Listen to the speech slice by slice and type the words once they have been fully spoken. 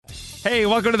Hey,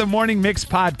 welcome to the Morning Mix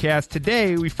podcast.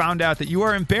 Today, we found out that you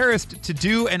are embarrassed to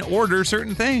do and order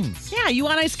certain things. Yeah, you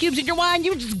want ice cubes in your wine?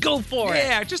 You just go for it.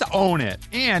 Yeah, just own it.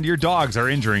 And your dogs are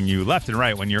injuring you left and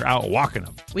right when you're out walking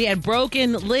them. We had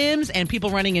broken limbs and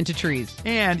people running into trees.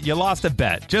 And you lost a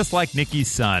bet, just like Nikki's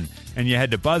son. And you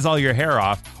had to buzz all your hair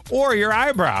off or your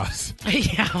eyebrows.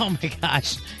 Yeah, oh my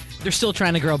gosh. They're still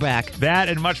trying to grow back. That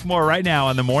and much more right now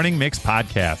on the Morning Mix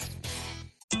podcast.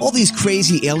 All these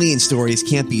crazy alien stories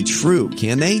can't be true,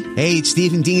 can they? Hey, it's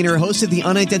Stephen Diener, host of the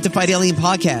Unidentified Alien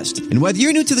Podcast. And whether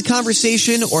you're new to the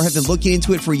conversation or have been looking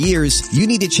into it for years, you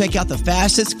need to check out the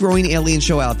fastest growing alien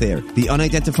show out there, the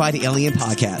Unidentified Alien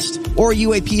Podcast, or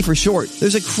UAP for short.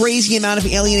 There's a crazy amount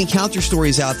of alien encounter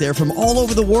stories out there from all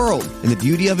over the world. And the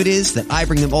beauty of it is that I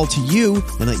bring them all to you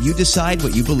and let you decide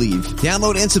what you believe.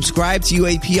 Download and subscribe to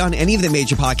UAP on any of the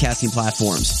major podcasting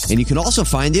platforms. And you can also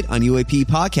find it on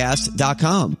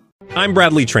UAPpodcast.com. I'm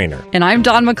Bradley Trainer. And I'm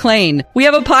Don McClain. We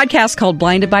have a podcast called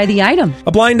Blinded by the Item.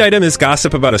 A blind item is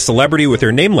gossip about a celebrity with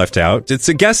their name left out. It's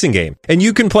a guessing game, and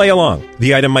you can play along.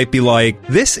 The item might be like,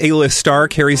 this A-list star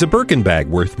carries a Birkin bag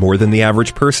worth more than the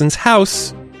average person's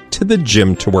house to the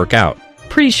gym to work out.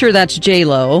 Pretty sure that's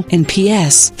J-Lo. And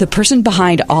P.S. the person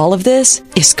behind all of this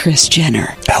is Kris Jenner,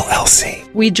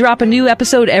 LLC. We drop a new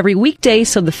episode every weekday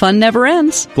so the fun never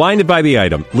ends. Blinded by the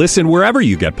Item. Listen wherever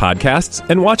you get podcasts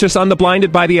and watch us on the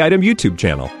Blinded by the Item YouTube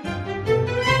channel.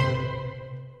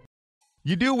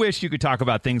 You do wish you could talk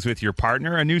about things with your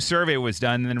partner. A new survey was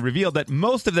done and revealed that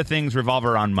most of the things revolve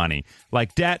around money,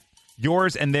 like debt,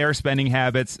 yours and their spending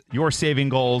habits, your saving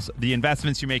goals, the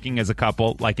investments you're making as a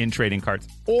couple, like in trading cards,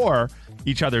 or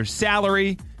each other's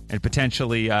salary, and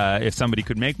potentially if somebody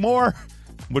could make more,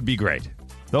 would be great.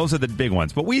 Those are the big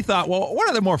ones. But we thought, well, what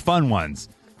are the more fun ones?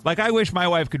 Like, I wish my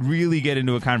wife could really get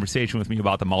into a conversation with me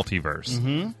about the multiverse.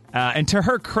 Mm-hmm. And to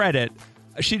her credit,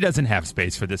 she doesn't have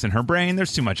space for this in her brain.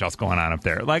 There's too much else going on up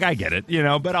there. Like, I get it,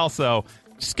 but also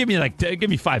just give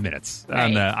me 5 minutes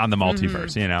on the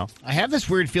multiverse, I have this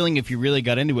weird feeling if you really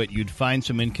got into it, you'd find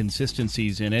some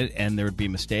inconsistencies in it, and there would be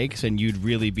mistakes, and you'd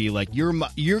really be like,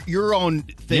 your own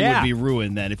thing would be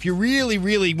ruined then, if you really,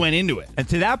 really went into it. And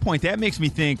to that point, that makes me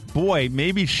think, boy,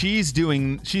 maybe she's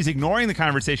ignoring the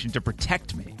conversation to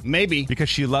protect me. Maybe. Because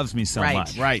she loves me so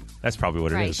much. Right. That's probably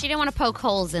what it is. She didn't want to poke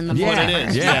holes in the Yeah, multiverse. it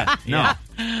is. Yeah. No.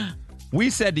 We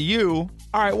said to you,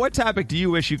 all right, what topic do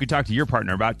you wish you could talk to your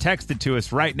partner about? Text it to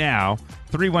us right now,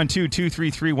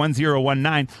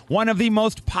 312-233-1019. One of the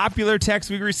most popular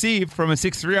texts we received from a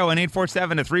 630 and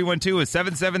 847 to 312 is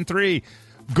 773.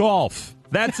 Golf.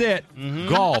 That's it. Mm-hmm.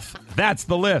 Golf. That's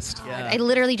the list. Yeah. I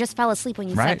literally just fell asleep when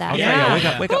you said that. Okay,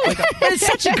 yeah. Wake up. It's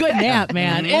such a good nap,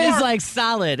 man. It is like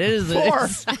solid. It is.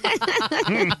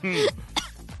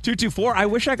 224, I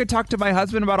wish I could talk to my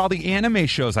husband about all the anime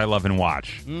shows I love and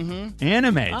watch. Mm-hmm.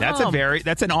 Anime. That's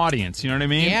an audience. You know what I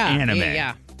mean? Yeah. Anime.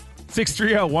 Yeah.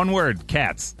 630, one word,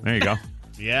 cats. There you go.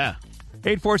 Yeah.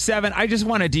 847, I just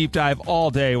want to deep dive all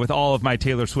day with all of my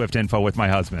Taylor Swift info with my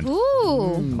husband.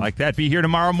 Ooh. Like that. Be here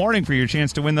tomorrow morning for your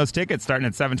chance to win those tickets starting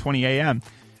at 7:20 a.m.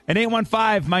 And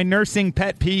 815, my nursing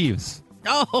pet peeves.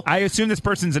 Oh. I assume this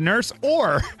person's a nurse,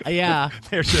 or yeah,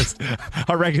 they're just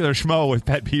a regular schmo with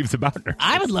pet peeves about nurses.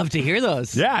 I would love to hear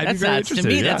those. Yeah, I'd be very interested. To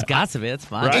me, yeah. that's gossipy. That's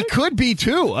fun. Right? It could be,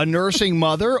 too, a nursing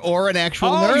mother or an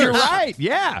actual nurse. Oh, you're right.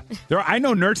 Yeah. I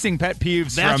know nursing pet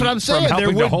peeves That's what I'm saying. from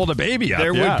helping to hold a baby up.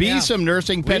 There would be some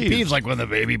nursing pet peeves, like when the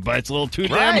baby bites a little too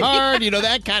damn hard,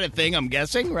 that kind of thing, I'm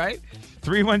guessing, right?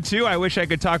 312, I wish I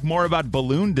could talk more about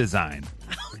balloon design.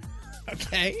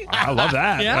 Okay. I love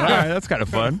that. Yeah. All right, that's kind of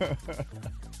fun.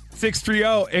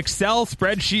 630, Excel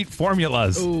spreadsheet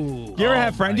formulas. Ooh. You ever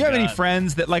have friends? Do you have any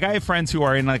friends that, like, I have friends who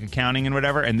are in, like, accounting and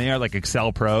whatever, and they are, like,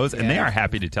 Excel pros, and they are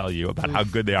happy to tell you about how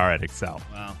good they are at Excel.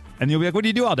 Wow. And you'll be like, what do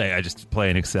you do all day? I just play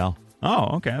in Excel.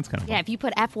 Oh, okay, that's kind of fun. Yeah, if you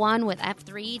put F1 with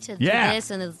F3 to do this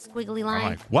and a squiggly line. I'm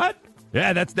like, what?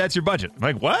 Yeah, that's your budget. I'm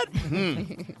like, what?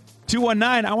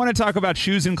 219, I want to talk about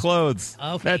shoes and clothes.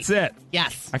 Okay. That's it.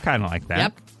 Yes. I kind of like that.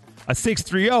 Yep. A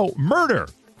 630, murder.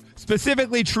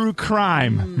 Specifically true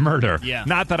crime murder. Yeah.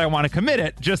 Not that I want to commit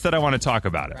it, just that I want to talk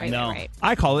about it. Right.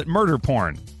 I call it murder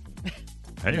porn.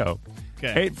 Hey-o.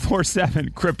 Okay.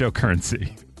 847,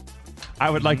 cryptocurrency.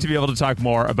 I would like to be able to talk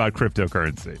more about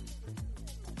cryptocurrency.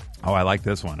 Oh, I like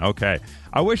this one. Okay.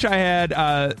 I wish I had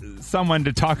someone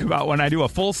to talk about when I do a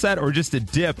full set or just a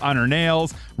dip on her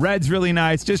nails. Red's really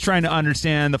nice. Just trying to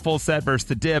understand the full set versus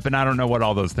the dip, and I don't know what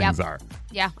all those things are.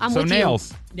 Yeah, I'm so with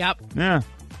nails. Yep. Yeah.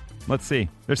 Let's see.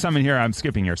 There's some in here I'm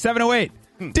skipping here.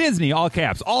 708. Disney, all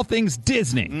caps. All things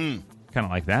Disney. Kind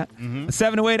of like that.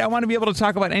 708, I want to be able to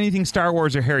talk about anything Star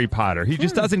Wars or Harry Potter. He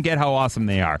just doesn't get how awesome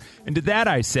they are. And to that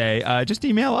I say, just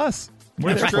email us.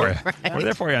 We're there for you. We're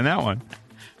there for you on that one.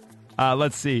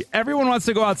 Let's see. Everyone wants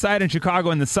to go outside in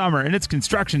Chicago in the summer, and it's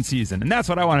construction season, and that's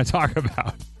what I want to talk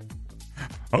about.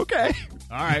 Okay.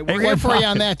 All right. We're here for you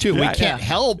on that, too. Yeah, we can't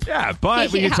help. Yeah,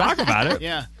 but we can talk about it.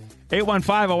 Yeah.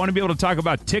 815, I want to be able to talk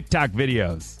about TikTok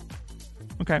videos.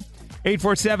 Okay.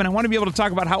 847, I want to be able to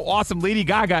talk about how awesome Lady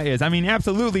Gaga is. I mean,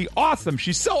 absolutely awesome.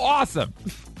 She's so awesome.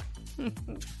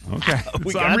 Okay.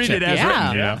 So I'm reading it as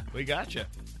written. Yeah. We got you.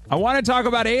 I want to talk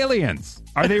about aliens.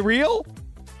 Are they real?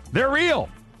 They're real.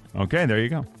 Okay, there you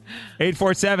go.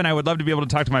 847, I would love to be able to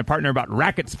talk to my partner about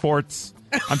racket sports.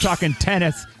 I'm talking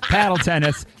tennis, paddle,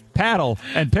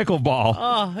 and pickleball.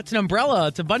 Oh, it's an umbrella.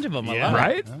 It's a bunch of them. I love it.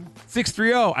 Right?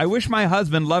 630, I wish my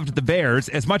husband loved the Bears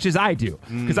as much as I do,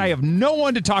 because I have no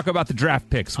one to talk about the draft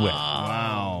picks with.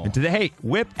 Wow. And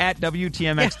whip at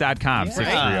WTMX.com.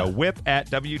 630, whip at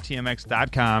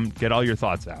WTMX.com. Get all your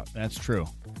thoughts out. That's true.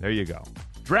 There you go.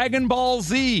 Dragon Ball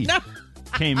Z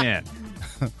came in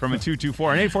from a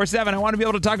 224. And 847, I want to be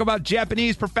able to talk about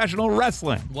Japanese professional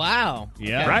wrestling. Wow.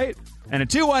 Yeah. Right? And a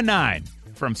 219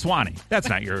 from Swanee. That's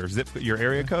not your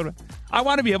area code. I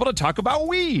want to be able to talk about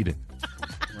weed.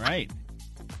 Right.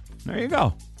 There you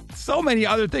go. So many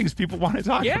other things people want to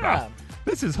talk about.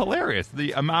 This is hilarious.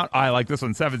 The amount, I like this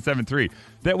one, 773,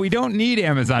 that we don't need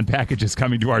Amazon packages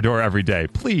coming to our door every day.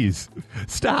 Please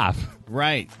stop.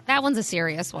 Right. That one's a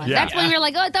serious one. Yeah. That's when you're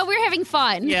like, oh, I thought we were having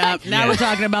fun. Yeah, now we're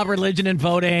talking about religion and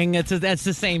voting. That's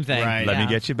the same thing. Right. Let me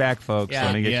get you back, folks. Yeah.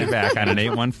 Let me get you back on an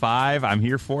 815. I'm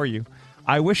here for you.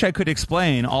 I wish I could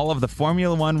explain all of the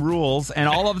Formula One rules and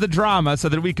all of the drama so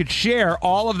that we could share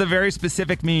all of the very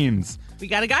specific memes. We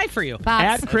got a guy for you.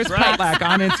 Box. At Chris Potlack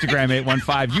on Instagram,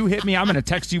 815. You hit me. I'm going to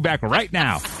text you back right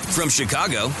now. From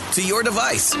Chicago to your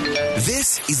device,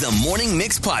 this is the Morning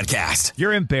Mix Podcast.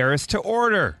 You're embarrassed to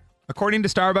order. According to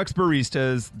Starbucks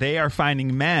baristas, they are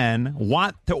finding men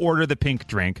want to order the pink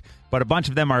drink, but a bunch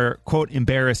of them are, quote,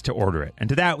 embarrassed to order it. And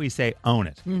to that we say, own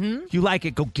it. Mm-hmm. If you like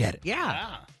it, go get it.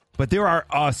 Yeah. But there are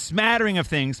a smattering of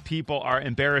things people are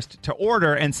embarrassed to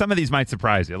order, and some of these might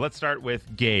surprise you. Let's start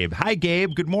with Gabe. Hi,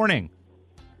 Gabe. Good morning.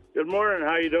 Good morning.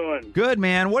 How you doing? Good,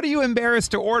 man. What are you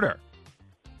embarrassed to order?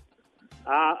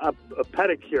 A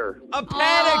pedicure. A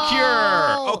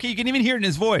pedicure. Oh. Okay, you can even hear it in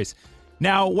his voice.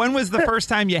 Now, when was the first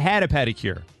time you had a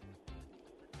pedicure?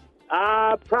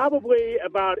 Probably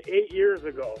about 8 years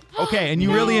ago. Okay, and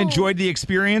you really enjoyed the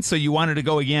experience, so you wanted to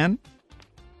go again?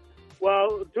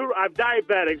 Well, I'm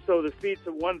diabetic, so the feet's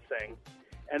one thing.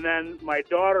 And then my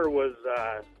daughter was,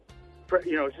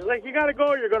 she's like, you got to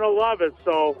go. You're going to love it.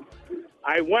 So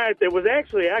I went. It was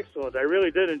actually excellent. I really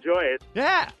did enjoy it.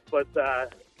 Yeah. But,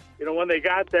 when they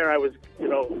got there, I was,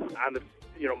 on the,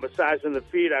 massaging the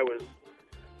feet, I was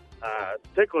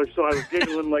ticklish, so I was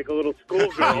giggling like a little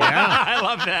schoolgirl. Yeah, I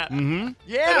love that. Mm-hmm.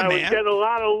 Yeah, and I was man. getting a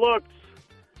lot of looks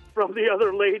from the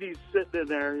other ladies sitting in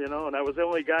there, and I was the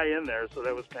only guy in there, so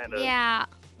that was kind of... Yeah.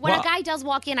 When a guy does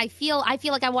walk in, I feel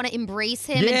like I want to embrace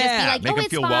him and just Yeah, be like, make oh, him it's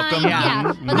feel fine. welcome. Yeah.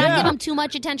 But not Yeah. give him too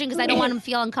much attention because I don't want him to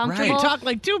feel uncomfortable. You talk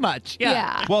like too much.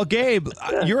 Yeah. Well, Gabe,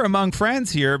 you're among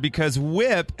friends here because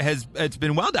Whip it's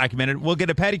been well documented. We'll get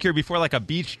a pedicure before like a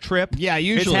beach trip. Yeah,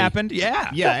 usually. It's happened.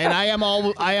 Yeah. Yeah, and I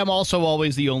am also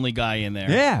always the only guy in there.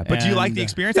 Yeah, but do you like And, the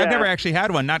experience? I've never actually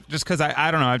had one, not just because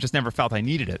I don't know, I've just never felt I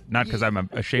needed it, not because I'm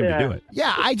ashamed to do it.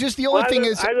 Yeah, the only thing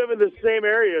is... I live in the same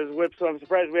area as Whip, so I'm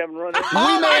surprised we haven't run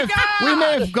into we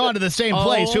may have gone to the same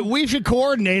place. So we should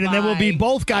coordinate, and then we'll be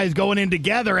both guys going in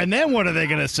together, and then what are they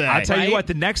going to say? I'll tell you what,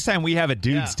 the next time we have a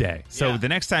dude's day, so the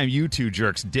next time you two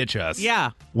jerks ditch us,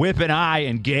 Whip and I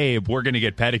and Gabe, we're going to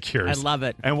get pedicures. I love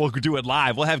it. And we'll do it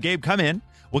live. We'll have Gabe come in.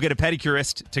 We'll get a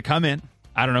pedicurist to come in.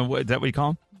 I don't know, is that what you call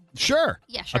him? Sure.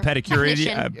 Yeah, sure. A pedicure,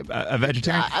 a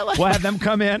vegetarian. We'll have them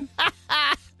come in.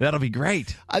 That'll be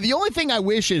great. The only thing I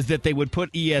wish is that they would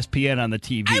put ESPN on the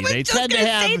TV. I was just going to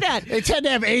say that. They tend to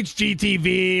have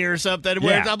HGTV or something.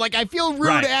 Where I'm like, I feel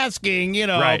rude asking,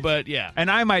 but yeah.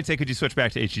 And I might say, could you switch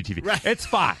back to HGTV? Right. It's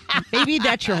fine. Maybe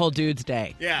that's your whole dude's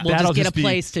day. Yeah. We'll That'll just get just a be-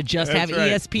 place to just have That's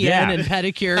right. ESPN Yeah. and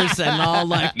pedicures and all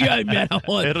like, yeah, man, I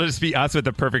want. It'll just be us with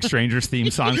the Perfect Strangers theme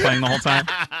song playing the whole time.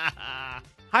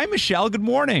 Hi, Michelle. Good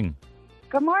morning.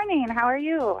 Good morning. How are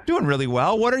you? Doing really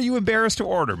well. What are you embarrassed to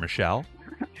order, Michelle?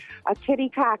 A kitty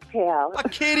cocktail. A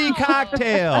kitty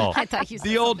cocktail. I thought you said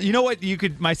The old, you know what?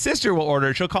 My sister will order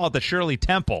it. She'll call it the Shirley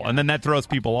Temple, and then that throws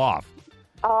people off.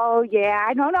 Oh, yeah.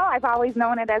 I don't know. I've always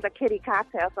known it as a kitty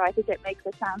cocktail, so I think it makes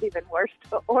it sound even worse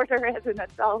to order as an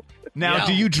adult. Now,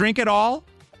 do you drink at all?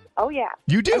 Oh, yeah.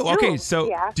 You do? I Okay, so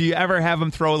yeah. do you ever have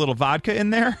them throw a little vodka in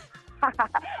there?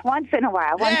 Once in a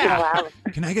while.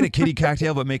 Can I get a kitty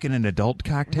cocktail but make it an adult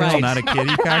cocktail, Right. not a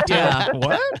kitty cocktail? Yeah.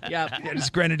 What? Yep. Yeah,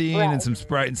 just grenadine and some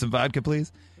Sprite and some vodka,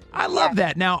 please. I love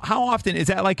that. Now, how often is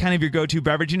that like kind of your go-to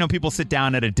beverage? You know, people sit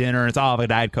down at a dinner and it's, I'll have a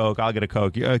Diet Coke, I'll get a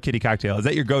Coke, a kitty cocktail. Is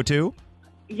that your go-to?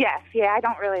 Yes, yeah. I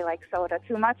don't really like soda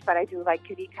too much, but I do like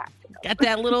kitty cocktails. Got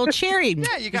that little cherry.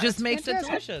 Yeah, it just makes it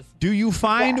delicious. Do you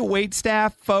find wait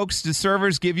staff folks, do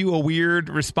servers give you a weird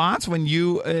response when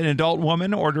you, an adult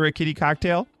woman, order a kitty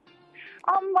cocktail?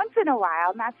 Once in a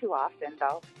while, not too often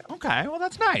though. Okay, well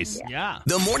that's nice. Yeah.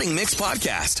 The Morning Mix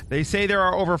Podcast. They say there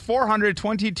are over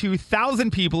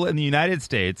 422,000 people in the United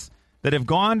States that have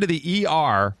gone to the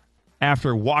ER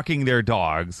after walking their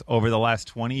dogs over the last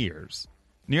 20 years.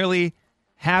 Nearly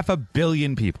 500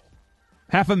 million people.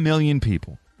 500,000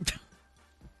 people.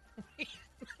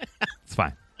 It's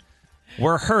fine.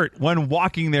 Were hurt when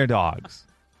walking their dogs.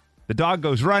 The dog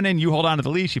goes running, you hold on to the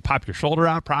leash, you pop your shoulder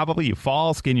out probably, you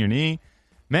fall, skin your knee.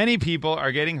 Many people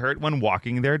are getting hurt when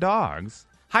walking their dogs.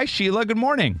 Hi, Sheila. Good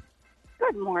morning.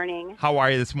 Good morning. How are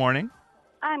you this morning?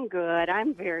 I'm good.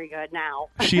 I'm very good now.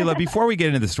 Sheila, before we get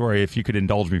into the story, if you could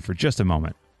indulge me for just a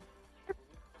moment.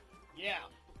 Yeah.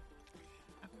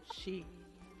 Sheila.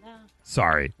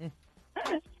 Sorry.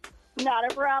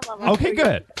 Not a problem. Okay,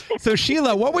 good. So,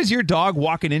 Sheila, what was your dog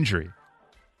walking injury?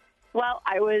 Well,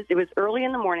 it was early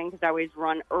in the morning because I always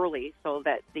run early so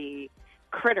that the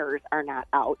critters are not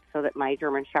out, so that my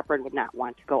German Shepherd would not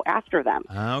want to go after them.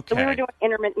 Okay. So we were doing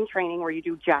intermittent training where you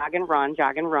do jog and run,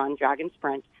 jog and run, jog and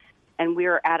sprint. And we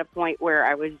were at a point where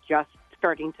I was just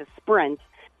starting to sprint,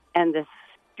 and this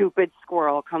stupid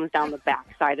squirrel comes down the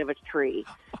backside of a tree.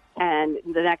 And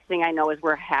the next thing I know is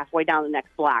we're halfway down the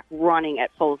next block running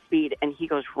at full speed, and he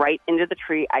goes right into the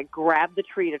tree. I grabbed the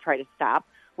tree to try to stop,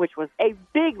 which was a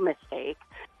big mistake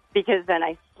because then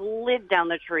I slid down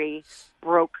the tree,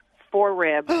 broke 4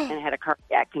 ribs, and had a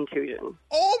cardiac contusion.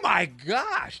 Oh, my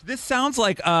gosh. This sounds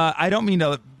like, I don't mean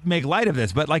to make light of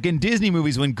this, but like in Disney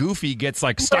movies when Goofy gets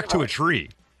like stuck to a tree.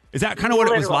 Is that kind of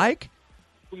what it was like?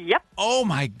 Yep. Oh,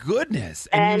 my goodness.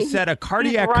 And you said a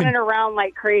cardiac... He's running around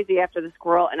like crazy after the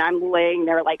squirrel, and I'm laying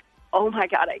there like, oh, my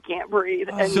God, I can't breathe.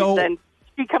 And then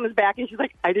she comes back, and she's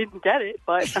like, I didn't get it,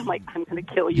 but I'm like, I'm going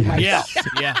to kill you myself.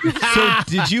 Yeah.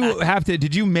 So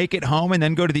did you make it home and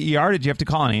then go to the ER? Did you have to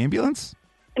call an ambulance?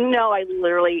 No, I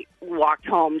literally walked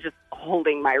home just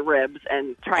holding my ribs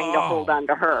and trying to hold on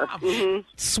to her. Mm-hmm.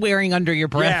 Swearing under your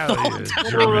breath.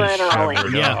 Literally.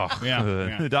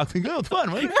 Yeah. The doc's like, oh, it's fun.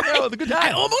 Oh, the good time.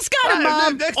 I almost got him,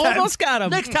 Mom. Almost got him.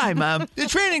 Next time, Mom. The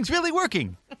training's really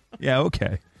working. Yeah,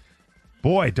 okay.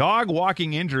 Boy, dog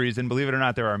walking injuries, and believe it or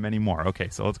not, there are many more. Okay,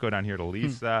 so let's go down here to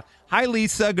Lisa. Hi,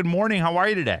 Lisa. Good morning. How are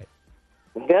you today?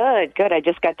 Good. I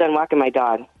just got done walking my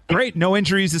dog. Great. No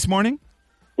injuries this morning?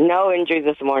 No injuries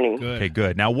this morning. Good. Okay,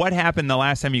 good. Now, what happened the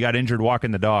last time you got injured walking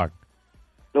the dog?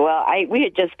 Well, we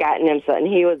had just gotten him something.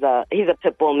 He's a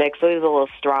pit bull mix, so he's a little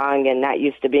strong and not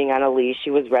used to being on a leash.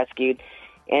 He was rescued,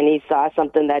 and he saw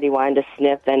something that he wanted to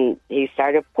sniff, and he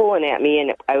started pulling at me,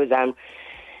 and I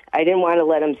didn't want to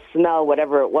let him smell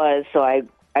whatever it was, so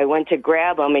I went to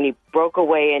grab him, and he broke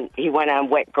away, and he went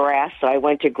on wet grass, so I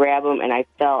went to grab him, and I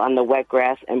fell on the wet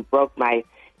grass and broke my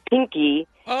pinky.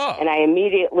 Oh. And I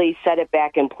immediately set it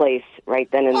back in place right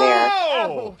then and there.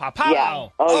 Oh, Papa. Yeah.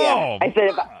 Oh, yeah. I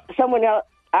said, if someone else,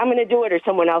 I'm going to do it, or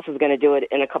someone else is going to do it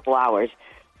in a couple hours.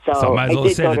 So might as well I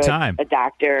did save go the to time. a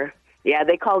doctor. Yeah,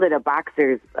 they called it a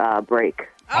boxer's break.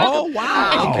 Oh,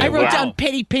 wow. I wrote down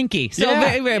Petty Pinky. So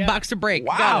very boxer break.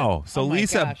 Wow. So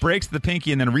Lisa breaks the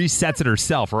pinky and then resets it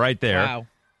herself right there. Wow.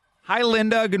 Hi,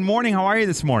 Linda. Good morning. How are you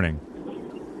this morning?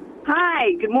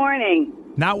 Hi. Good morning.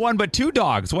 Not one, but 2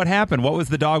 dogs. What happened? What was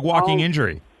the dog walking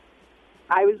injury?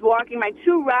 I was walking my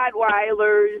 2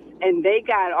 Rottweilers, and they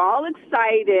got all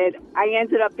excited. I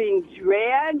ended up being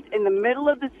dragged in the middle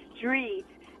of the street,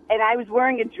 and I was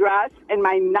wearing a dress, and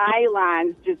my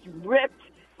nylons just ripped,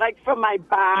 like, from my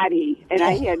body. And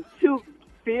I had 2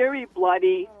 very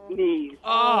bloody knees.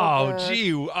 Oh, gee.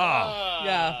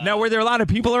 Yeah. Now, were there a lot of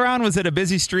people around? Was it a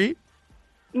busy street?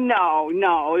 No, it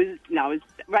was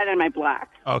right on my block.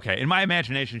 Okay. In my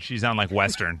imagination, she's on, like,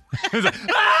 Western. It was like,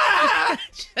 ah!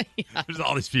 There's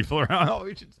all these people around. Oh,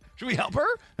 should we help her?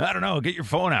 I don't know. Get your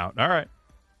phone out. All right.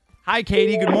 Hi,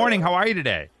 Katie. Good morning. How are you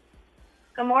today?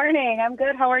 Good morning. I'm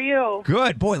good. How are you?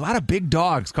 Good. Boy, a lot of big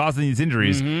dogs causing these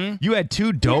injuries. Mm-hmm. You had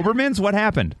 2 Dobermans? What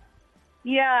happened?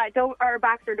 Yeah, our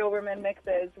boxer Doberman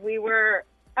mixes.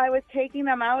 I was taking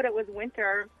them out. It was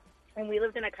winter, and we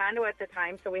lived in a condo at the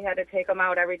time, so we had to take them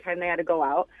out every time they had to go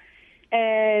out.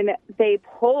 and they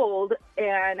pulled,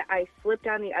 and I slipped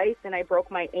on the ice, and I broke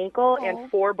my ankle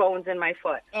and 4 bones in my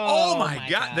foot. Oh, my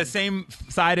God. The same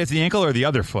side as the ankle or the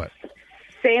other foot?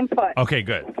 Same foot. Okay,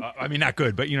 good. I mean, not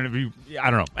good, but, I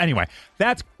don't know. Anyway,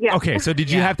 that's Yeah. okay. So did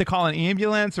you have to call an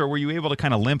ambulance, or were you able to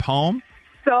kind of limp home?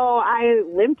 So I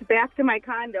limped back to my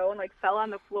condo and, fell on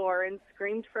the floor and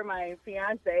screamed for my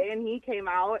fiance, and he came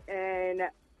out and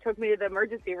took me to the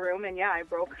emergency room, and, I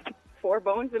broke 4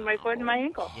 bones in my foot and my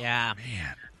ankle. Yeah.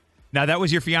 Man. Now, that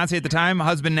was your fiance at the time,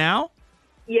 husband now?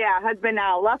 Yeah, husband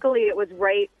now. Luckily, it was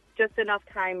just enough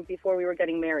time before we were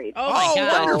getting married. Oh, my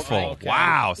God. Wonderful. Okay.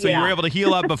 Wow. So you were able to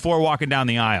heal up before walking down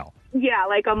the aisle. Yeah,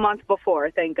 a month before,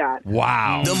 thank God.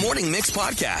 Wow. The Morning Mix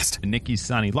Podcast. Nikki's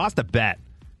son, he lost a bet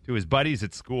to his buddies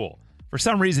at school. For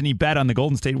some reason, he bet on the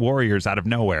Golden State Warriors out of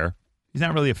nowhere. He's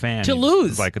not really a fan. To lose.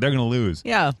 He's like, they're going to lose.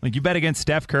 Yeah. Like, you bet against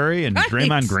Steph Curry and Right.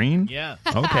 Draymond Green? Yeah.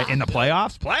 Okay. In the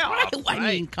playoffs? Playoffs? I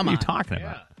mean, come on. What are you talking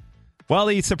about? Well,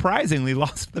 he surprisingly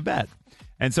lost the bet.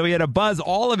 And so he had to buzz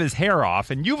all of his hair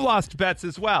off, and you've lost bets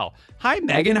as well. Hi,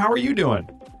 Megan. How are you doing?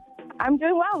 I'm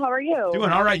doing well. How are you?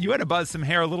 Doing all right. You had to buzz some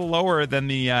hair a little lower than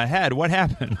the head. What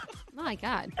happened? Oh, my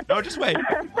God. No, just wait.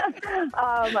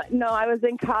 No, I was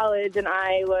in college, and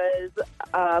I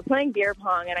was playing beer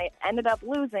pong, and I ended up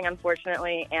losing,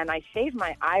 unfortunately, and I shaved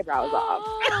my eyebrows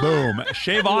off. Boom.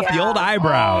 Shave off the Yeah. old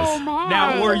eyebrows. Oh, my.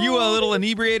 Now, were you a little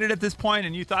inebriated at this point,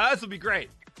 and you thought, this will be great?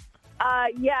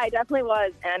 Yeah, I definitely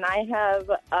was, and I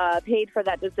have paid for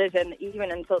that decision.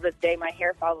 Even until this day, my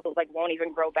hair follicles won't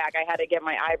even grow back. I had to get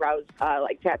my eyebrows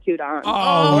tattooed on.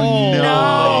 Oh,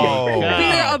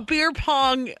 no. A beer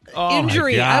pong Oh, my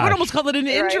injury. I would gosh. almost call it an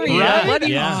injury. Right? What do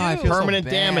you I do? feel so Permanent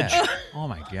bad. damage. Oh,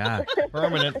 my God.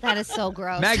 Permanent. That is so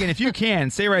gross. Megan, if you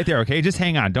can, stay right there, okay? Just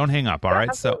hang on. Don't hang up, all right?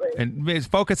 absolutely. So, and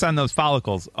focus on those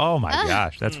follicles. Oh, my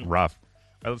gosh. That's rough.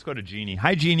 All right, let's go to Jeannie.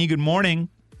 Hi, Jeannie. Good morning.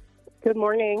 Good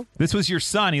morning. This was your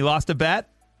son. He lost a bet?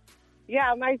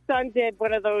 Yeah, my son did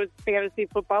one of those fantasy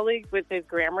football leagues with his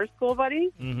grammar school buddies,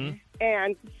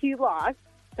 and he lost.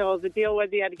 So the deal was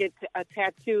he had to get a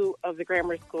tattoo of the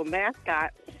grammar school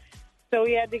mascot. So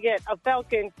he had to get a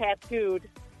falcon tattooed.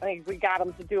 I think we got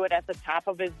him to do it at the top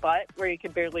of his butt where you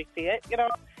could barely see it,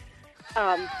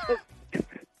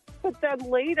 But then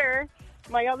later,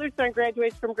 my other son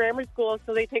graduates from grammar school,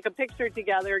 so they take a picture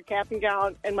together, cap and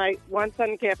gown, and my one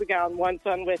son cap and gown, one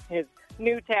son with his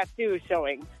new tattoo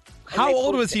showing. How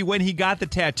old was he when he got the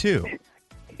tattoo?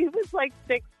 He was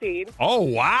 16. Oh,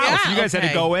 wow. Yeah, so you guys had to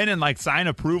okay. go in and sign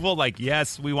approval,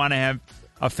 yes, we want to have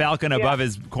a falcon above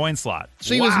his coin slot.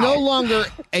 So he was no longer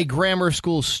a grammar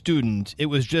school student. It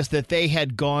was just that they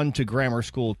had gone to grammar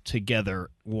school together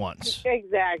once.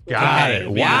 Exactly. Got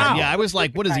it. Wow. Yeah, I was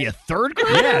like, what is he, a third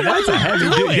grader? Yeah, that's a heavy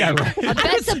dude. Yeah, right. A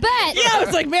bet's a bet. Yeah, I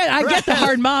was like, man, I get the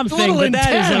hard mom It's a thing, little but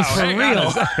that is intense. for Hang on a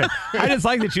real. second. I just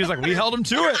like that she was like, we held him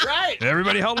to it. Right.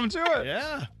 Everybody held him to it.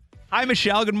 Yeah. Hi,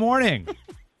 Michelle. Good morning.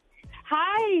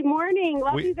 Hi, morning.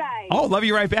 Love you guys. Oh, love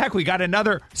you right back. We got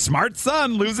another smart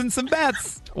son losing some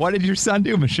bets. What did your son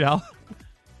do, Michelle?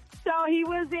 So he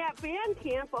was at band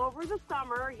camp over the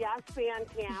summer. Yes, band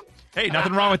camp. Hey,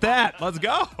 nothing wrong with that. Let's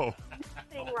go.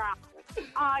 Nothing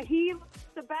wrong. He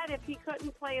lost the bet if he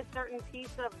couldn't play a certain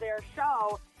piece of their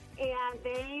show, and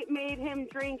they made him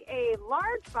drink a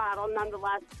large bottle,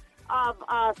 nonetheless, of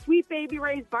Sweet Baby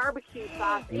Ray's barbecue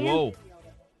sauce. Whoa.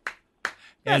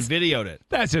 And videoed it.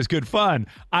 That's just good fun.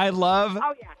 I love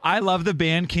the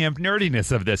band camp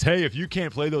nerdiness of this. Hey, if you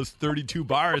can't play those 32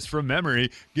 bars from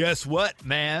memory, guess what,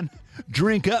 man?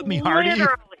 Drink up, me hearty.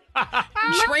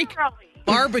 Drink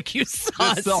barbecue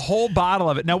sauce. It's the whole bottle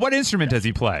of it. Now, what instrument does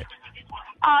he play?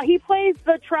 He plays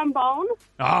the trombone.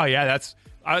 Oh, yeah,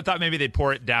 I thought maybe they'd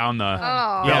pour it down the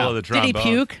well of the Did he trombone.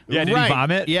 puke? Yeah, did Right. he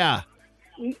vomit? Yeah.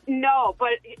 No,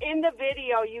 but in the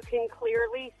video, you can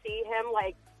clearly see him,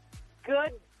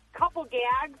 good couple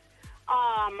gags.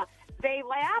 They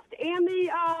laughed, and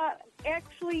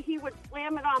actually he would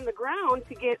slam it on the ground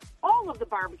to get all of the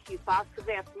barbecue sauce because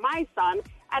that's my son,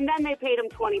 and then they paid him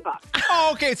 $20. Oh,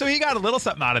 okay, so he got a little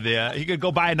something out of he could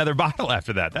go buy another bottle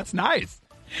after that. That's nice.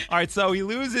 All right, so he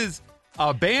loses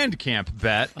a band camp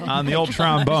bet on the old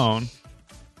trombone.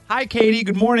 Hi, Katie.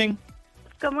 Good morning.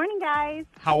 Good morning, guys.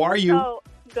 How are you? So,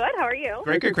 good. How are you?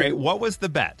 Great. What was the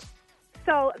bet?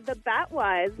 So the bet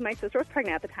was my sister was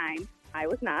pregnant at the time. I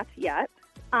was not yet.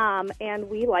 And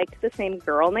we liked the same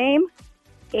girl name.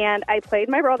 And I played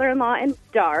my brother-in-law in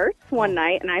darts one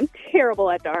night, and I'm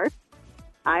terrible at darts.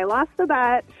 I lost the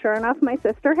bet. Sure enough, my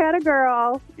sister had a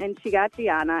girl, and she got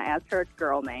Gianna as her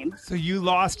girl name. So you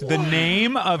lost the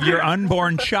name of your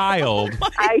unborn child.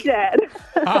 I did.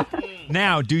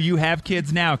 Now, do you have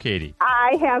kids now, Katie? I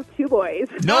I have 2 boys.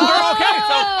 No girl. Okay,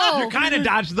 so you kind of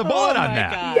dodged the bullet on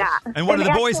that. gosh. Yeah. And what are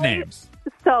the boys' actually, names?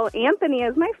 So Anthony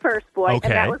is my first boy, Okay.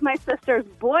 and that was my sister's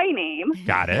boy name.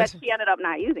 Got it. That she ended up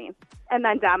not using. And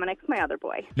then Dominic's my other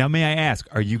boy. Now, may I ask,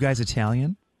 are you guys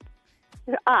Italian?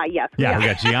 Yes. Yeah, we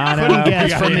got Gianna. Couldn't guess we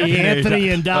got from the Anthony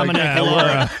and Dominic alone.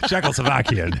 We're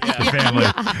Czechoslovakian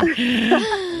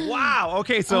family. Wow.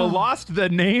 Okay, so lost the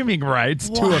naming rights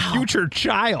to a future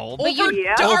child But you're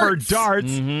over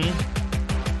darts.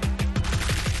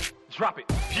 Drop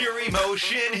it. Pure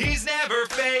emotion, he's never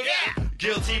fake.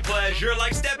 Guilty pleasure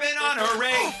like stepping on a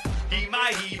rake. He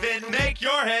might even make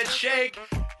your head shake.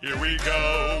 Here we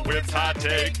go with hot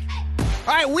take.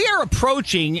 All right, we are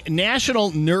approaching National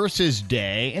Nurses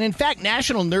Day, and in fact,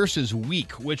 National Nurses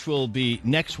Week, which will be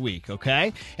next week,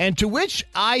 okay? And to which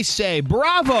I say,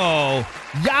 bravo,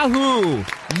 yahoo,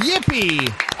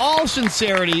 yippee, all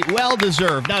sincerity,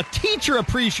 well-deserved. Now, Teacher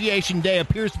Appreciation Day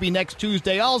appears to be next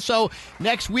Tuesday also.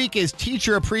 Next week is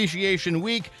Teacher Appreciation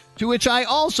Week, to which I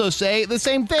also say the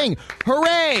same thing.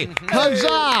 Hooray!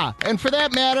 Huzzah! And for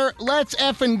that matter, let's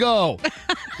effing go.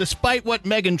 Despite what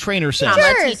Meghan Trainor said.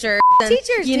 I'm a teacher.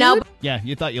 Teachers, you know. Yeah,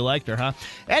 you thought you liked her, huh?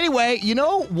 Anyway, you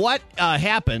know what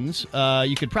happens?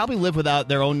 You could probably live without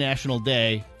their own national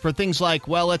day for things like,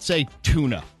 well, let's say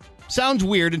tuna. Sounds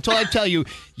weird until I tell you,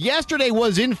 yesterday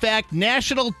was, in fact,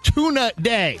 National Tuna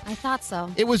Day. I thought so.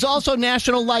 It was also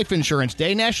National Life Insurance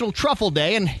Day, National Truffle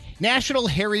Day, and National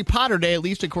Harry Potter Day, at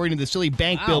least according to the silly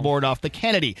bank billboard off the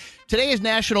Kennedy. Today is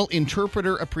National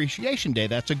Interpreter Appreciation Day.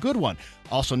 That's a good one.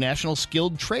 Also National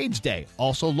Skilled Trades Day,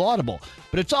 also laudable.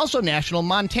 But it's also National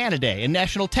Montana Day, and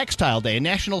National Textile Day, and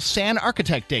National Sand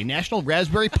Architect Day, National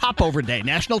Raspberry Popover Day,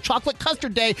 National Chocolate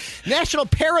Custard Day, National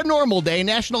Paranormal Day,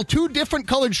 National Two Different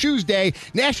Colored Shoes Day,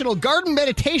 National Garden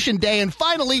Meditation Day, and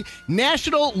finally,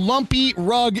 National Lumpy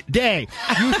Rug Day.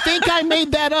 You think I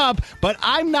made that up, but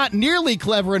I'm not nearly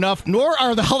clever enough, nor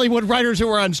are the Hollywood writers who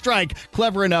are on strike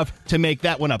clever enough to make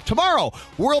that one up. Tomorrow,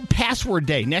 World Password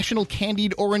Day, National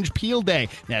Candied Orange Peel Day,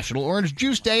 National Orange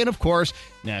Juice Day, and of course,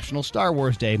 National Star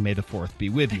Wars Day. May the 4th be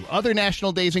with you. Other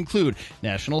national days include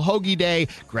National Hoagie Day,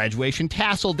 Graduation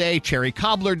Tassel Day, Cherry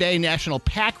Cobbler Day, National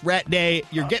Pack Rat Day.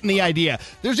 You're getting the idea.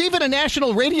 There's even a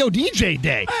National Radio DJ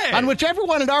Day, on which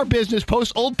everyone in our business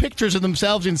posts old pictures of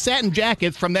themselves in satin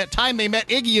jackets from that time they met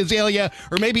Iggy Azalea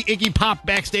or maybe Iggy Pop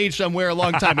backstage somewhere a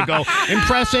long time ago,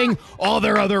 impressing all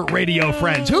their other radio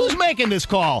friends. Who's making this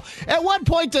call? At what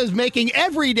point does making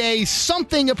every day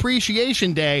something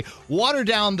Appreciation Day water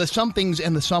down the somethings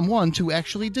and the someones who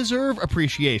actually deserve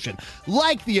appreciation,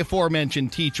 like the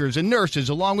aforementioned teachers and nurses,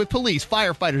 along with police,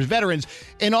 firefighters, veterans,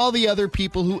 and all the other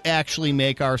people who actually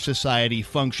make our society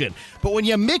function? But when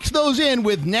you mix those in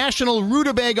with National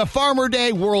Rutabaga Farmer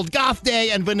Day, World Goth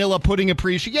Day, and Vanilla Pudding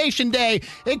Appreciation Day,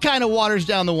 it kind of waters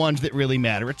down the ones that really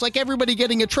matter. It's like everybody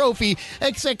getting a trophy,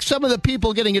 except some of the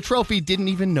people getting a trophy didn't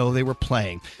even know they were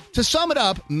playing. To sum it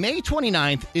up, May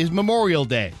 29th is Memorial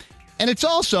Day, and it's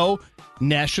also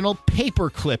National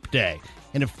Paperclip Day.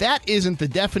 And if that isn't the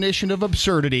definition of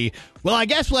absurdity, well, I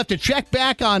guess we'll have to check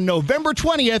back on November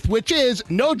 20th, which is,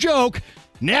 no joke,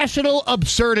 National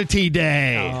Absurdity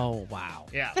Day. Oh, wow.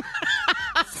 Yeah.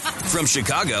 From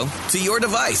Chicago to your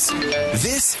device,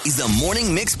 this is the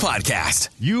Morning Mix Podcast.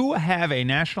 You have a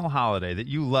national holiday that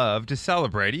you love to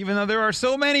celebrate, even though there are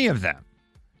so many of them.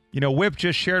 You know, Whip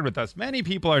just shared with us, many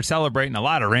people are celebrating a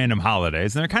lot of random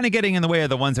holidays, and they're kind of getting in the way of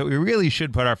the ones that we really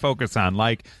should put our focus on,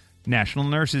 like National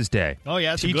Nurses Day. Oh,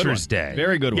 yeah, that's Teachers a good one. Day.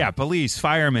 Very good one. Yeah, police,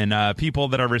 firemen, people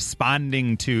that are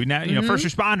responding to, First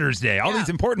Responders Day, all these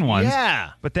important ones. Yeah.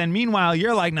 But then meanwhile,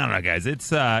 you're like, no, guys, it's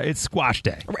Squash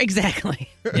Day. Exactly.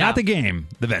 Not the game,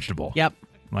 the vegetable. Yep.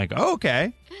 I'm like, oh,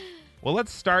 okay. Well,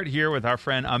 let's start here with our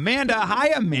friend Amanda. Hi,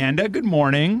 Amanda. Good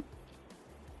morning.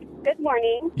 Good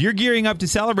morning. You're gearing up to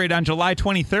celebrate on July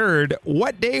 23rd.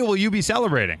 What day will you be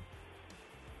celebrating?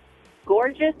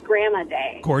 Gorgeous Grandma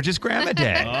Day. Gorgeous Grandma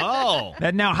Day. Oh.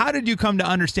 Now, how did you come to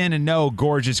understand and know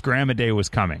Gorgeous Grandma Day was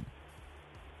coming?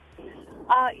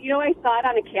 I saw it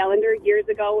on a calendar years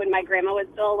ago when my grandma was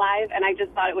still alive, and I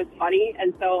just thought it was funny,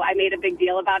 and so I made a big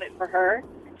deal about it for her.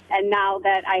 And now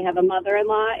that I have a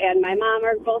mother-in-law and my mom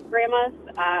are both grandmas,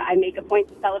 I make a point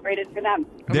to celebrate it for them.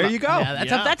 There you go. Yeah,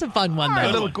 that's a fun one, though.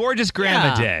 A little Gorgeous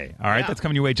Grandma Day. All right, that's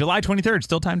coming your way. July 23rd.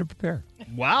 Still time to prepare.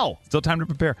 Wow. Still time to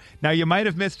prepare. Now, you might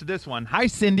have missed this one. Hi,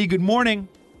 Cindy. Good morning.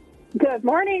 Good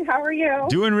morning. How are you?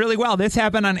 Doing really well. This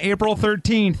happened on April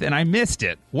 13th, and I missed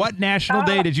it. What national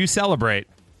day did you celebrate?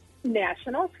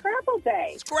 National Scrabble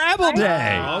Day. Scrabble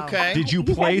Day. Okay. Did you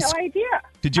You play? had no idea.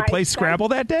 Did you play Scrabble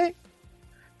that day?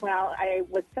 Well, I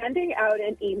was sending out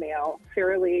an email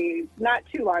fairly, not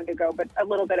too long ago, but a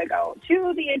little bit ago,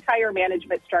 to the entire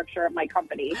management structure of my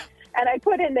company. And I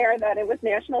put in there that it was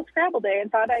National Scrabble Day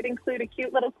and thought I'd include a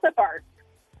cute little clip art.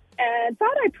 And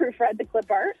thought I proofread the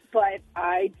clip art, but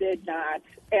I did not.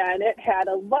 And it had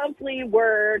a lovely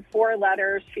word, 4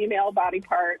 letters, female body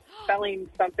part, spelling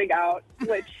something out,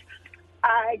 which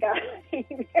I got an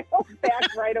email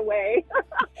back right away.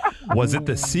 Was it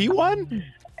the C one?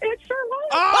 It sure was.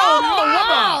 Oh,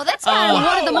 wow. That's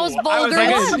one of the most vulgar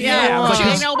ones. Yeah. Like But you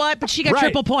it's- know what? But she got Right.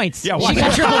 triple points. Yeah, she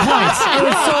got triple points. It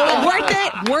was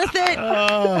so worth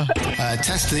it.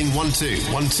 Testing 1 2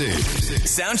 1 2.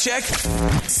 Sound check.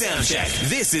 Sound check.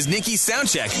 This is Nikki's Sound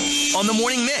Check on the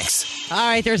Morning Mix. All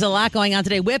right, there's a lot going on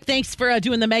today. Whip, thanks for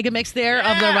doing the mega mix there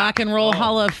of the Rock and Roll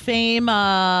Hall of Fame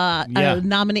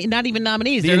nominee. Not even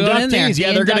nominees. The They're going in there. inductees, yeah,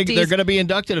 The they're inductees. gonna be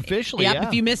inducted officially. Yep, Yeah.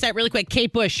 if you missed that really quick,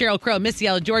 Kate Bush, Sheryl Crow, Missy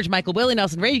Elliott, George Michael, Willie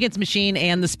Nelson, Rage Against the Machine,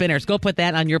 and the Spinners. Go put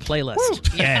that on your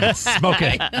playlist. Yeah, smoke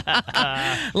it.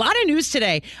 A lot of news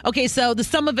today. Okay, so the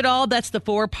sum of it all, that's the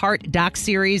 4-part doc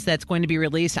series that's going to be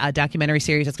released, a documentary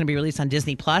series that's going to be released on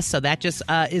Disney Plus. So that just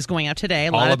is going out today.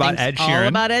 A lot All of about things, Ed Sheeran. All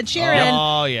about Ed Sheeran.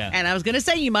 Oh, yeah. And I was going to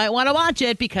say, you might want to watch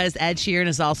it because Ed Sheeran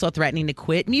is also threatening to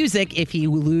quit music if he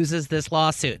loses this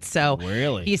lawsuit. So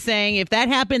Really? he's saying, if that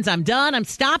happens, I'm done. I'm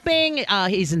stopping.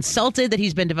 He's insulted that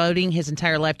he's been devoting his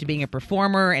entire life to being a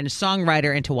performer and a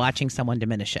songwriter and to watching someone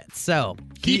diminish it. So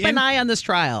keep an eye on this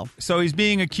trial. So he's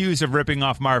being accused of ripping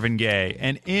off Marvin Gaye.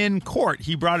 And in court,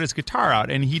 he brought his guitar out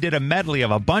and he did a medley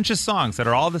of a bunch of songs that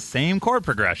are all the same chord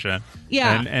progression.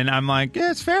 Yeah. And I'm like,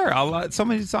 yeah, it's fair. So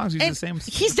many songs use the same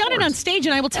He's done it on chords. stage,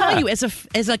 and I will tell you, as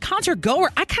a concert goer,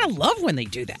 I kind of love when they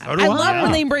do that. So do I I. love when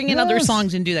Yeah. they bring in other Yes.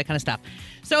 songs and do that kind of stuff.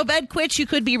 So if Ed quits, you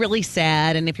could be really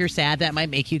sad, and if you're sad, that might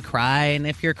make you cry. And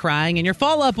if you're crying and you're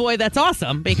Fall Out Boy, that's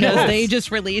awesome because Yes. they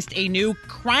just released a new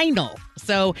Crynal.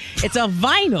 So it's a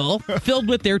vinyl filled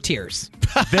with their tears.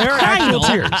 Their actual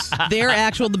tears.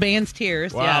 The band's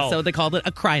tears. Wow. Yeah, so they called it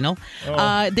a Crynal.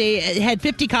 They had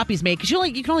 50 copies made because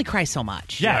you can only cry so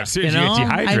much. Yeah, seriously, you get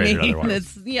dehydrated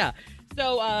otherwise. Yeah.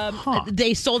 So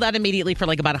they sold out immediately for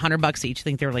like about $100 each. I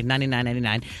think they were like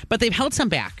 $99.99. But they've held some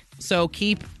back. So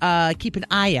keep an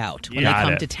eye out when they Got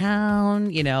come it. to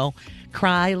town.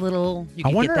 Cry a little. You I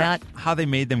can wonder get that. how they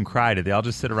made them cry. Did they all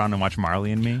just sit around and watch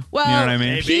Marley and Me? Well, you know what I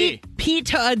mean? Pete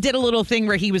did a little thing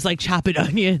where he was like chopping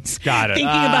onions. Got it. Thinking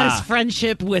about his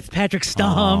friendship with Patrick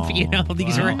Stump.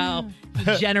 These are how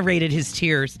he generated his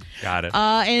tears. Got it.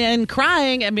 And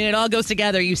crying, I mean, it all goes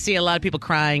together. You see a lot of people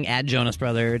crying at Jonas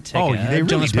Brothers. They really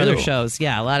Jonas do. Brothers shows.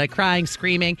 Yeah, a lot of crying,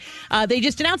 screaming. They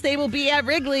just announced they will be at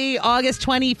Wrigley August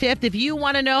 25th. If you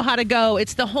want to know how to go,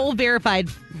 it's the whole verified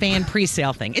fan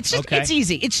pre-sale thing. It's just, it's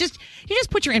easy. It's just, you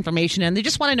just put your information in. They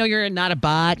just want to know you're not a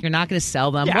bot. You're not going to sell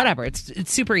them. Yeah. Whatever.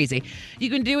 It's super easy. You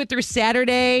can do it through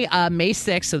Saturday, May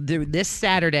 6th. So this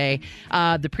Saturday,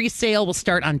 the pre-sale will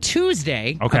start on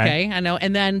Tuesday. Okay. I know.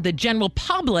 And then the general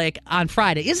public on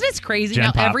Friday. Isn't it crazy Gen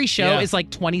how Pop. every show Yeah. is like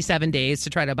 27 days to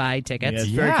try to buy tickets? Yeah, it's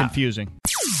very Yeah. confusing.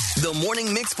 The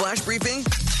Morning Mix Flash Briefing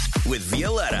with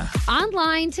Violetta.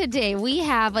 Online today, we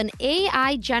have an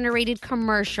AI-generated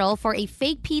commercial for a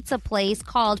fake pizza place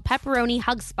called Pepperoni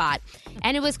Hug Spot.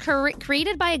 And it was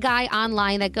created by a guy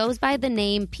online that goes by the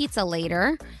name Pizza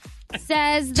Later.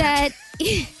 Says that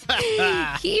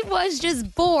he was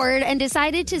just bored and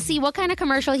decided to see what kind of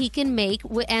commercial he can make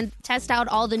and test out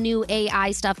all the new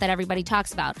AI stuff that everybody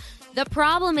talks about. The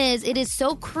problem is it is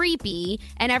so creepy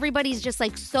and everybody's just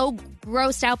like so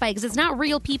grossed out by it because it's not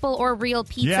real people or real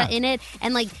pizza in it.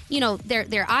 And like,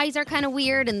 their eyes are kind of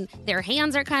weird and their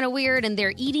hands are kind of weird and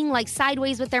they're eating like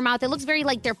sideways with their mouth. It looks very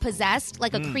like they're possessed,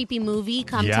 like a creepy movie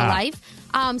come to life.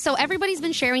 So everybody's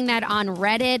been sharing that on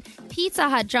Reddit. Pizza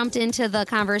Hut jumped into the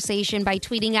conversation by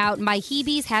tweeting out, "My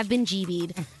Heebies have been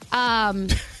GB'd."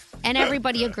 And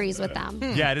everybody agrees with them.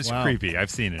 Yeah, it is creepy. I've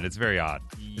seen it. It's very odd.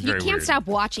 It's You very can't weird. stop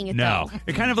watching it, No, though.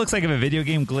 it kind of looks like if a video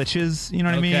game glitches. You know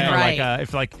what I mean? Okay. Or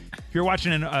Right. like if you're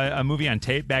watching a movie on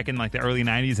tape back in like the early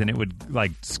 '90s and it would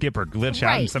like skip or glitch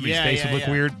out and Right. somebody's Yeah, face yeah, would look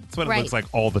yeah. weird. That's what it Right. looks like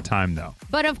all the time, though.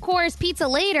 But of course, Pizza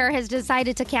Later has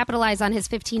decided to capitalize on his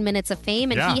 15 minutes of fame,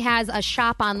 and Yeah. he has a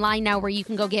shop online now where you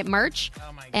can go get merch,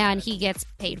 and he gets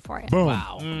paid for it. Boom.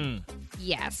 Wow.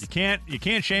 Yes. You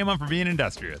can't shame him for being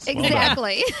industrious. Well done.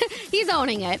 Exactly. He's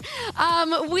owning it.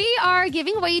 We are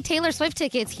giving away Taylor Swift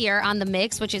tickets here on The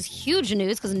Mix, which is huge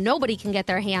news because nobody can get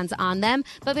their hands on them.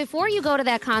 But before you go to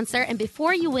that concert and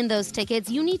before you win those tickets,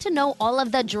 you need to know all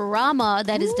of the drama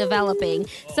that is developing.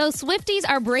 So Swifties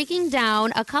are breaking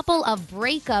down a couple of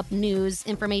breakup news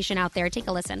information out there. Take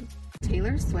a listen.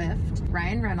 Taylor Swift,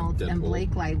 Ryan Reynolds, and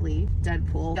Blake Lively,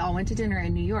 Deadpool, they all went to dinner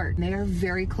in New York. They are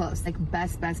very close, like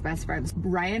best friends.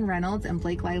 Ryan Reynolds and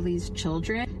Blake Lively's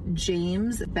children,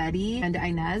 James, Betty, and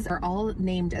Inez, are all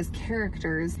named as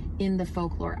characters in the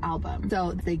Folklore album.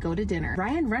 So they go to dinner.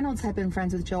 Ryan Reynolds had been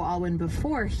friends with Joe Alwyn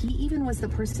before. He even was the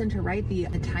person to write the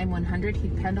Time 100. He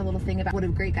penned a little thing about what a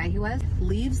great guy he was.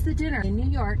 Leaves the dinner in New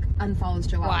York, unfollows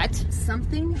Joe Alwyn. What?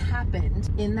 Something happened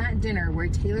in that dinner where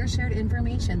Taylor shared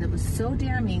information that was so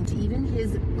damning to even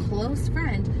his close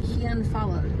friend, he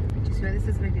unfollowed. Do you see why this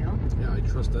is a big deal? Yeah, I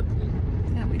trust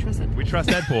Deadpool. Yeah, we trust Deadpool. We trust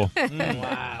Deadpool.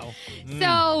 Wow.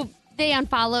 So they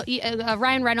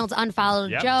Ryan Reynolds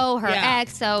unfollowed Joe, her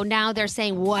ex. So now they're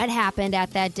saying what happened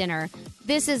at that dinner.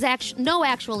 This is no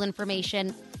actual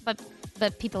information, but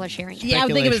people are sharing it. Yeah, I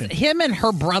would think it was him and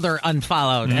her brother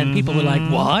unfollowed, and people were like,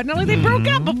 what? No, they broke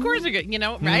up. Of course they're good,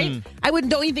 right?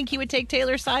 Don't you think he would take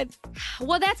Taylor's side?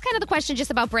 Well, that's kind of the question just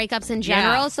about breakups in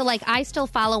general. So, I still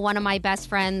follow one of my best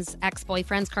friend's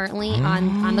ex-boyfriends currently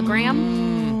on the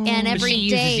gram. And every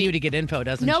she day... uses you to get info,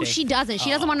 doesn't she? No, she doesn't.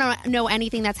 She doesn't want to know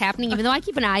anything that's happening, even though I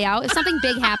keep an eye out. If something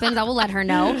big happens, I will let her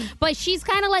know. But she's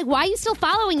kind of like, why are you still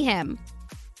following him?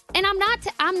 And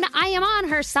I am on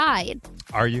her side.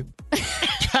 Are you?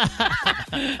 It's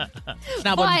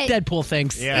not what Deadpool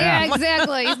thinks. Yeah,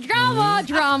 exactly.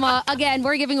 Drama. Again,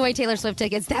 we're giving away Taylor Swift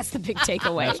tickets. That's the big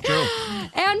takeaway. That's true.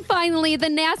 And finally, the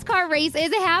NASCAR race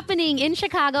is happening in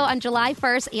Chicago on July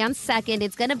 1st and 2nd.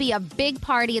 It's going to be a big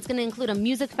party. It's going to include a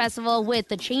music festival with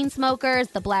the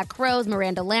Chainsmokers, the Black Crowes,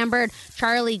 Miranda Lambert,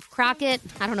 Charlie Crockett.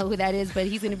 I don't know who that is, but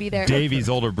he's going to be there. Davey's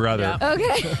older brother. Yeah.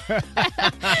 Okay.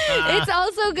 It's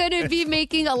also going to be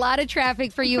making a lot of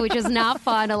traffic for you, which is not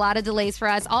fun. A lot of delays for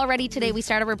us. Already today, we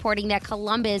started reporting that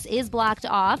Columbus is blocked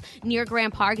off near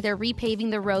Grant Park. They're repaving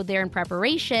the road there in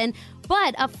preparation.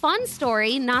 But a fun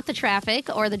story, not the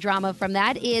traffic or the drama from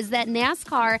that, is that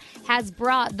NASCAR has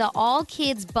brought the All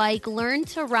Kids Bike Learn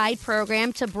to Ride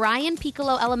program to Brian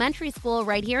Piccolo Elementary School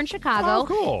right here in Chicago. Oh,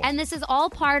 cool. And this is all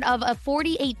part of a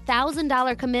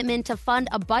 $48,000 commitment to fund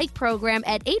a bike program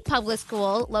at 8 public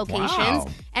school locations. Wow.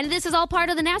 And this is all part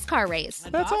of the NASCAR race.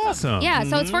 That's awesome. Yeah,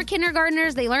 so it's for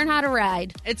kindergartners. They learn how to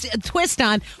ride. It's a twist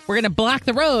on, we're going to block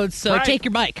the roads, so take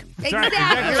your bike. Exactly.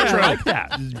 I like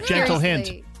that. Gentle Seriously.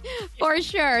 hint. For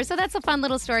sure. So that's a fun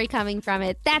little story coming from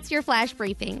it. That's your flash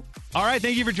briefing. All right.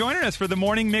 Thank you for joining us for the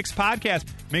Morning Mix podcast.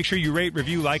 Make sure you rate,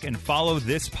 review, like, and follow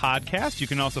this podcast. You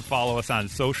can also follow us on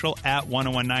social at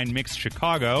 1019 Mix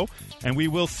Chicago. And we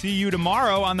will see you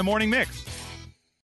tomorrow on the Morning Mix.